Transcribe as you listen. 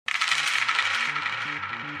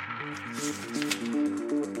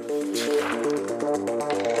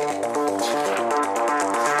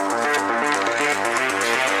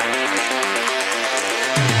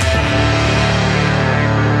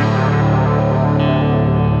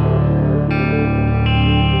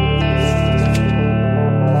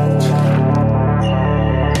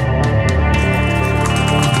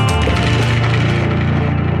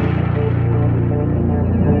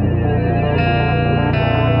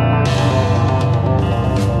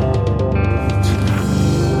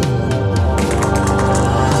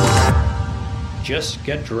Just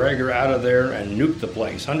get Drager out of there and nuke the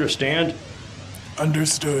place. Understand?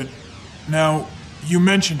 Understood. Now, you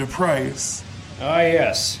mentioned a price. Ah,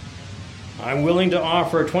 yes. I'm willing to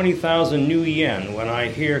offer 20,000 new yen when I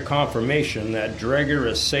hear confirmation that Drager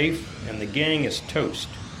is safe and the gang is toast.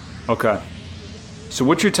 Okay. So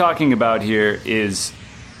what you're talking about here is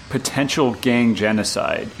potential gang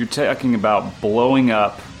genocide. You're talking about blowing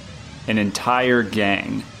up an entire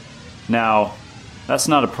gang. Now, that's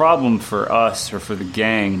not a problem for us or for the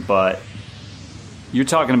gang, but you're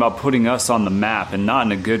talking about putting us on the map, and not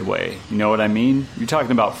in a good way. You know what I mean? You're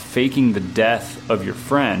talking about faking the death of your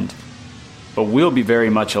friend, but we'll be very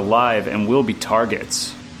much alive and we'll be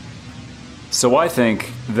targets. So I think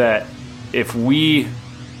that if we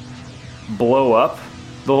blow up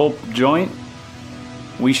the whole joint,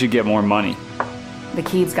 we should get more money. The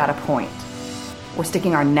Keeb's got a point. We're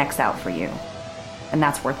sticking our necks out for you. And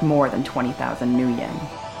that's worth more than 20,000 new yen.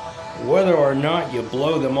 Whether or not you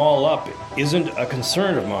blow them all up isn't a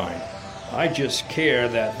concern of mine. I just care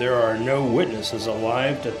that there are no witnesses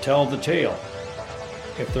alive to tell the tale.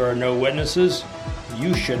 If there are no witnesses,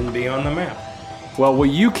 you shouldn't be on the map. Well, what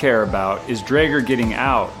you care about is Drager getting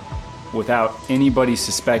out without anybody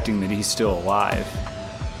suspecting that he's still alive.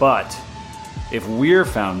 But if we're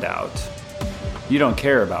found out, you don't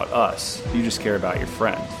care about us. You just care about your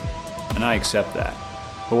friend. And I accept that.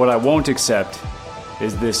 But what I won't accept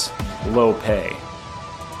is this low pay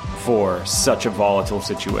for such a volatile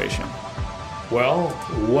situation. Well,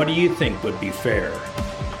 what do you think would be fair?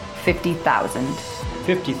 50,000.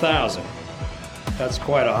 50,000. That's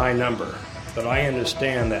quite a high number, but I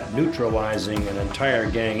understand that neutralizing an entire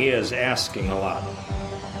gang is asking a lot.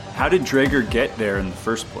 How did Drager get there in the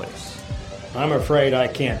first place? I'm afraid I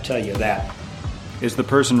can't tell you that. Is the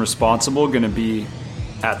person responsible going to be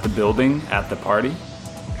at the building, at the party?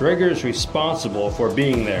 Drager's responsible for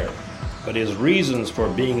being there, but his reasons for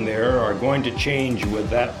being there are going to change with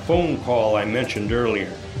that phone call I mentioned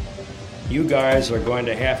earlier. You guys are going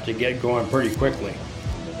to have to get going pretty quickly.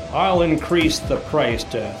 I'll increase the price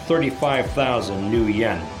to 35,000 new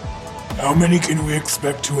yen. How many can we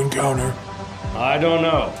expect to encounter? I don't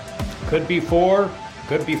know. Could be 4,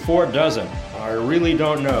 could be 4 dozen. I really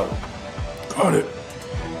don't know. Got it.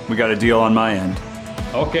 We got a deal on my end.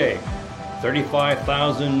 Okay,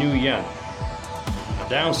 35,000 new yen.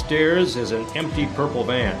 Downstairs is an empty purple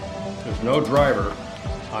van. There's no driver.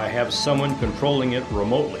 I have someone controlling it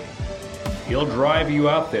remotely. He'll drive you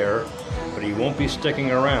out there, but he won't be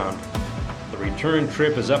sticking around. The return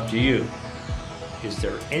trip is up to you. Is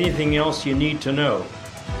there anything else you need to know?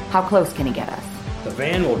 How close can he get us? The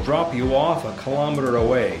van will drop you off a kilometer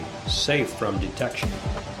away, safe from detection.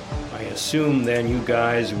 I assume then you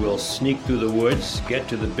guys will sneak through the woods, get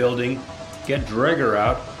to the building, get Drager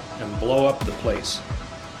out, and blow up the place.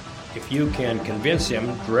 If you can convince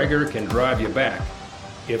him, Drager can drive you back.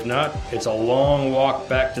 If not, it's a long walk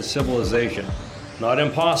back to civilization. Not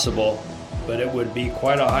impossible, but it would be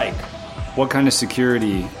quite a hike. What kind of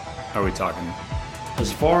security are we talking?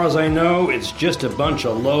 As far as I know, it's just a bunch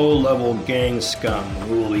of low-level gang scum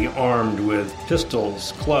who will be armed with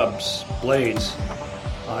pistols, clubs, blades.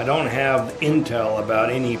 I don't have intel about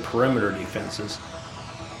any perimeter defenses.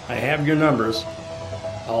 I have your numbers.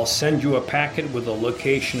 I'll send you a packet with the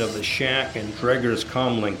location of the shack and Drager's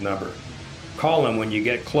comlink number. Call him when you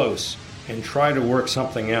get close and try to work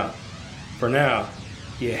something out. For now,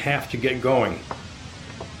 you have to get going.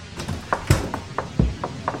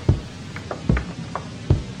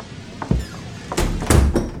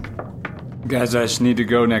 Guys, I just need to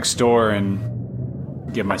go next door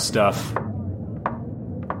and get my stuff.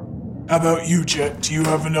 How about you, Jet? Do you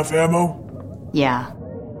have enough ammo? Yeah,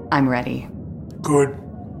 I'm ready. Good.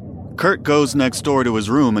 Kurt goes next door to his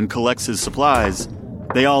room and collects his supplies.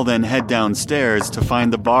 They all then head downstairs to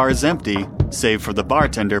find the bar is empty, save for the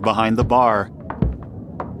bartender behind the bar.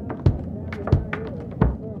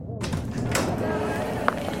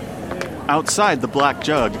 Outside the Black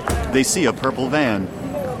Jug, they see a purple van.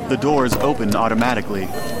 The doors open automatically.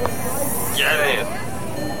 Get in!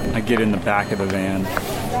 I get in the back of the van.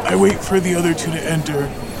 I wait for the other two to enter,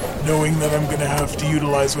 knowing that I'm gonna have to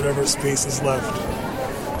utilize whatever space is left.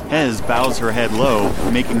 Hez bows her head low,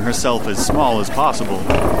 making herself as small as possible.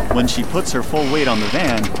 When she puts her full weight on the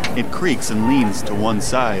van, it creaks and leans to one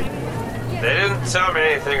side. They didn't tell me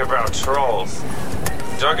anything about trolls.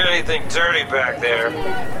 Don't get anything dirty back there.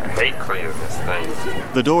 I hate cleaning this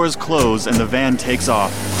thing. The doors close and the van takes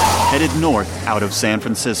off, headed north out of San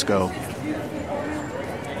Francisco.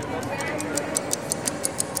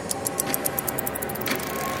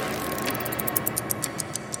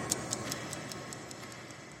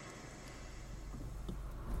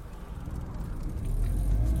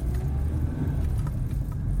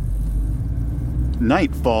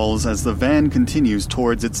 Night falls as the van continues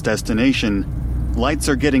towards its destination. Lights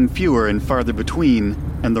are getting fewer and farther between,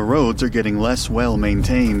 and the roads are getting less well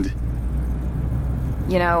maintained.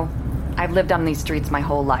 You know, I've lived on these streets my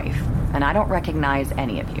whole life, and I don't recognize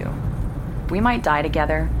any of you. If we might die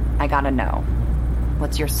together, I gotta know.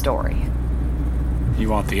 What's your story? You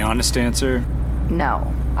want the honest answer?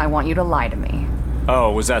 No, I want you to lie to me.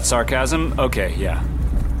 Oh, was that sarcasm? Okay, yeah.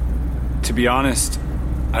 To be honest,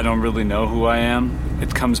 I don't really know who I am.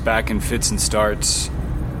 It comes back in fits and starts.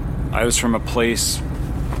 I was from a place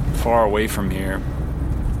far away from here.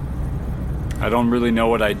 I don't really know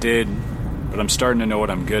what I did, but I'm starting to know what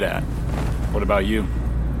I'm good at. What about you?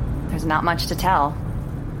 There's not much to tell.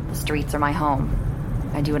 The streets are my home.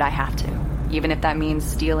 I do what I have to, even if that means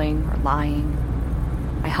stealing or lying.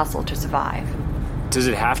 I hustle to survive. Does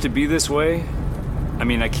it have to be this way? I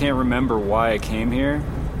mean, I can't remember why I came here,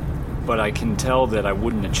 but I can tell that I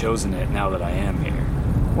wouldn't have chosen it now that I am here.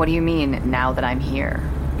 What do you mean, now that I'm here?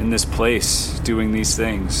 In this place, doing these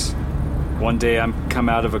things. One day I'm come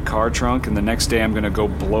out of a car trunk, and the next day I'm gonna go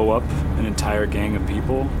blow up an entire gang of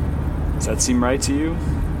people. Does that seem right to you?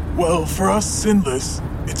 Well, for us sinless,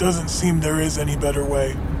 it doesn't seem there is any better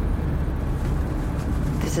way.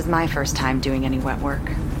 This is my first time doing any wet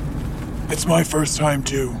work. It's my first time,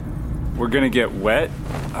 too. We're gonna get wet?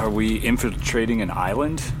 Are we infiltrating an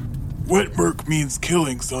island? Wet work means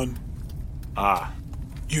killing, son. Ah.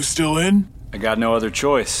 You still in? I got no other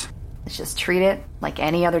choice. Let's just treat it like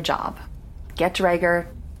any other job. Get Drager,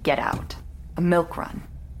 get out. A milk run.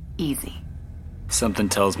 Easy. Something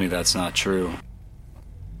tells me that's not true.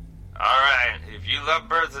 Alright, if you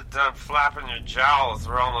lovebirds are done flapping your jowls,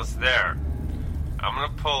 we're almost there. I'm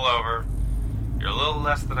gonna pull over. You're a little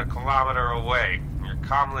less than a kilometer away. Your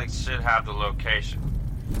comlinks should have the location.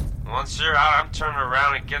 Once you're out, I'm turning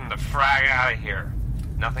around and getting the frag out of here.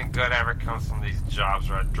 Nothing good ever comes from these jobs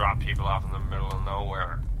where I drop people off in the middle of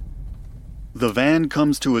nowhere. The van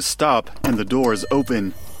comes to a stop and the doors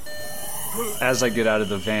open. As I get out of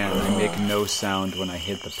the van, I make no sound when I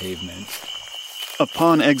hit the pavement.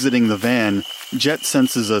 Upon exiting the van, Jet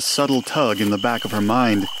senses a subtle tug in the back of her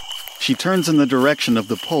mind. She turns in the direction of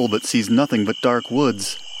the pull but sees nothing but dark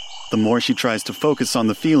woods. The more she tries to focus on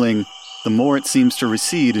the feeling, the more it seems to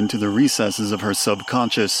recede into the recesses of her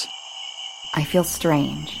subconscious. I feel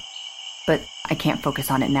strange, but I can't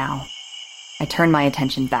focus on it now. I turn my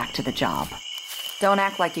attention back to the job. Don't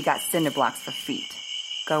act like you got cinder blocks for feet.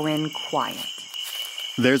 Go in quiet.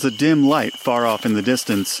 There's a dim light far off in the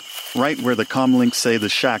distance, right where the comlinks say the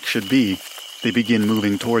shack should be. They begin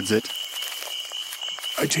moving towards it.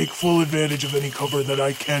 I take full advantage of any cover that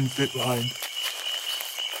I can fit behind.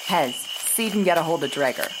 Hez, see if you can get a hold of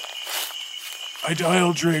Drager. I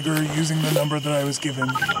dial Drager using the number that I was given.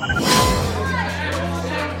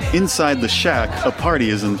 Inside the shack, a party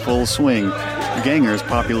is in full swing. Gangers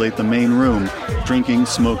populate the main room, drinking,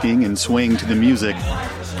 smoking, and swaying to the music.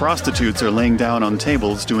 Prostitutes are laying down on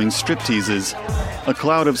tables doing stripteases. A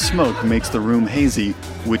cloud of smoke makes the room hazy,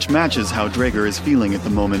 which matches how Drager is feeling at the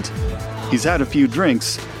moment. He's had a few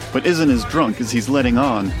drinks, but isn't as drunk as he's letting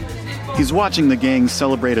on. He's watching the gang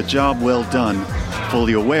celebrate a job well done,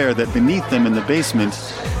 fully aware that beneath them in the basement,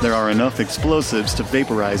 there are enough explosives to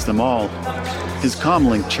vaporize them all. His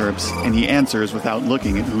comlink chirps, and he answers without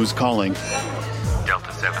looking at who's calling.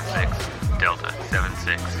 Delta 76. Delta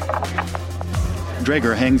 76.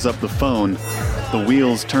 Drager hangs up the phone, the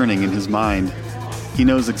wheels turning in his mind. He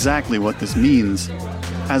knows exactly what this means.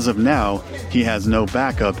 As of now, he has no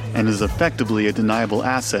backup and is effectively a deniable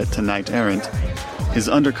asset to Knight Errant. His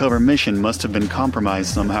undercover mission must have been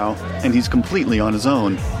compromised somehow, and he's completely on his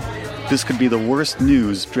own. This could be the worst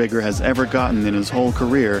news Drager has ever gotten in his whole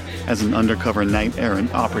career as an undercover Knight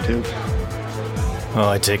Errant operative. Well,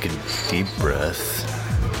 I take a deep breath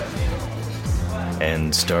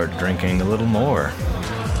and start drinking a little more.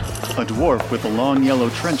 A dwarf with a long yellow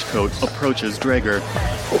trench coat approaches Drager.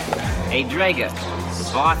 Hey, Drager,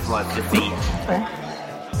 the boss wants to see you.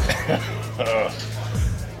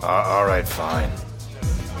 All right, fine.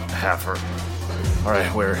 Heifer. All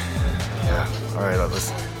right, where? Yeah. All right,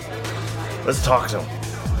 let's talk to him.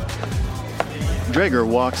 Drager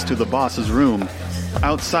walks to the boss's room.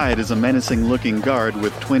 Outside is a menacing-looking guard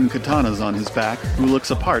with twin katanas on his back who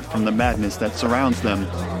looks apart from the madness that surrounds them.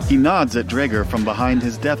 He nods at Drager from behind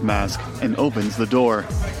his death mask and opens the door.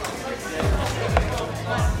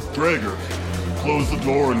 Drager, close the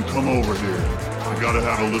door and come over here. I gotta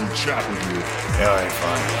have a little chat with you. Yeah, all right,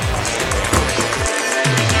 fine.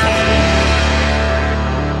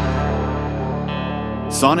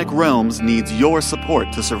 Sonic Realms needs your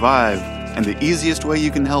support to survive. And the easiest way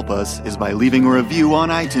you can help us is by leaving a review on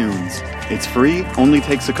iTunes. It's free, only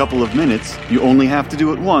takes a couple of minutes, you only have to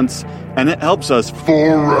do it once, and it helps us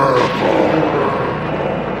forever.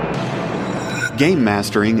 Game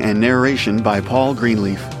mastering and narration by Paul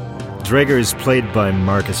Greenleaf. Drager is played by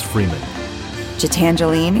Marcus Freeman.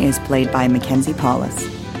 Gitangeline is played by Mackenzie Paulus.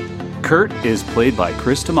 Kurt is played by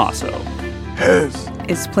Chris Tomaso. Hez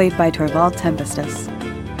is played by Torvald Tempestus.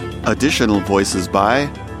 Additional voices by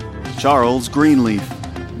Charles Greenleaf,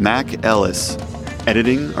 Mac Ellis.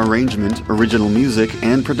 Editing, arrangement, original music,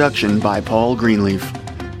 and production by Paul Greenleaf.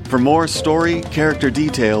 For more story, character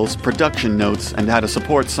details, production notes, and how to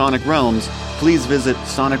support Sonic Realms, please visit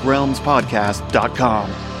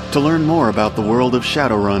sonicrealmspodcast.com. To learn more about the world of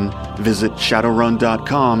Shadowrun, visit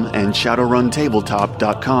shadowrun.com and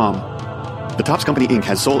shadowruntabletop.com. The Topps Company Inc.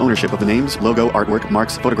 has sole ownership of the names, logo, artwork,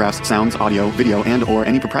 marks, photographs, sounds, audio, video, and or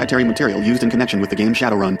any proprietary material used in connection with the game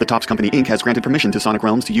Shadowrun. The Topps Company Inc. has granted permission to Sonic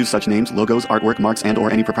Realms to use such names, logos, artwork, marks, and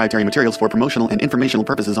or any proprietary materials for promotional and informational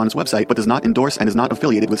purposes on its website, but does not endorse and is not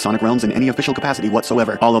affiliated with Sonic Realms in any official capacity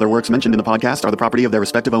whatsoever. All other works mentioned in the podcast are the property of their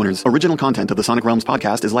respective owners. Original content of the Sonic Realms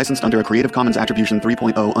podcast is licensed under a Creative Commons Attribution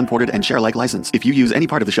 3.0 unported and share-alike license. If you use any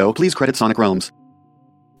part of the show, please credit Sonic Realms.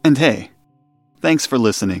 And hey, thanks for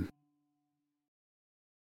listening.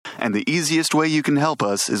 And the easiest way you can help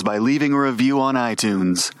us is by leaving a review on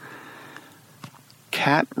iTunes.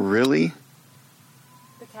 Cat, really?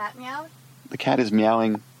 The cat meowed? The cat is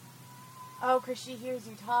meowing Oh, because she hears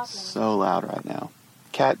you talking. so loud right now.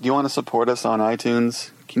 Cat, do you want to support us on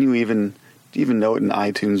iTunes? Do you even know what an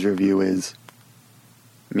iTunes review is?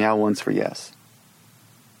 Meow once for yes.